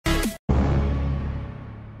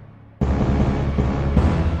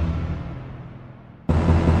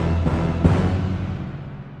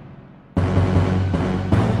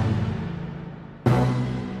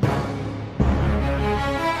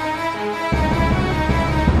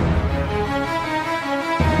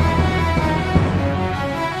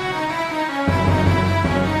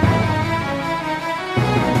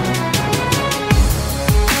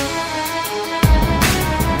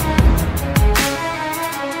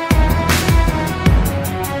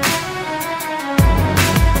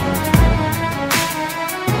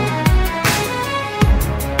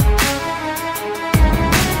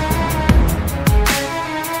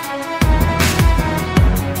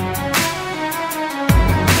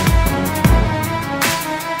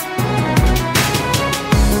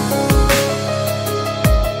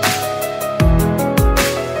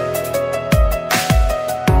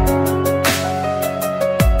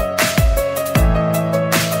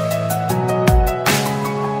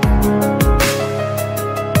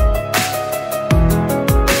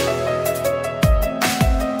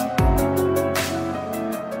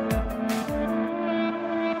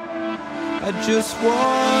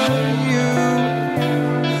you.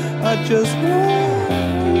 I just want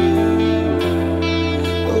you.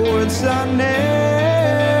 The words I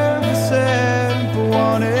never said but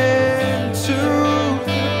wanted to.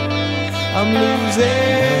 I'm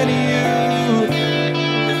losing you.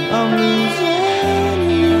 I'm losing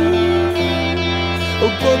you.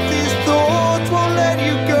 Oh, but these thoughts won't let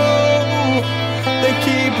you go. They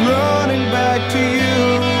keep running back to you.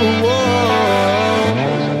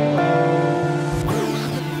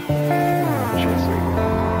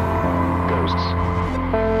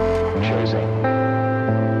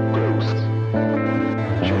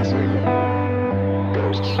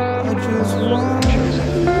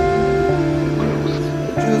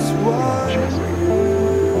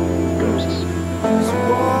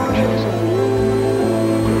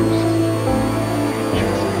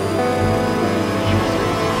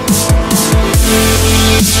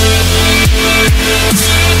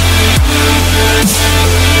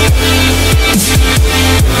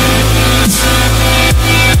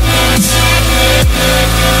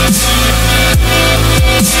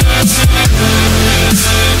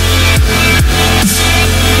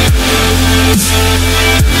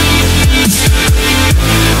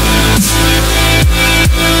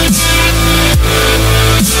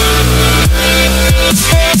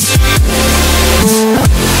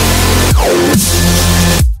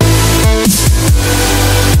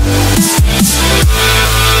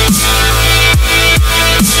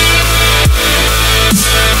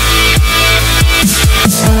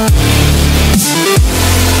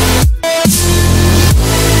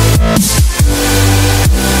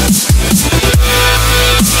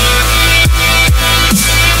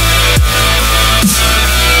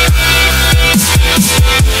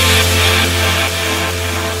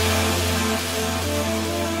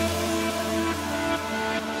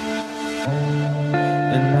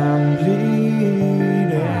 And I'm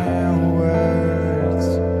bleeding words,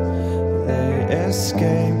 they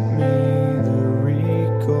escape me, the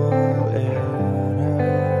recall it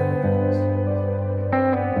hurts.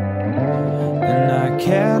 And I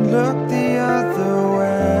can't look the other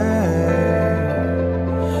way.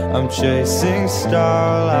 I'm chasing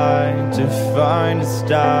starlight to find it's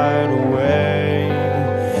died away.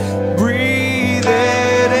 Breathe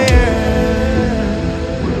it in,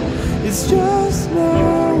 it's just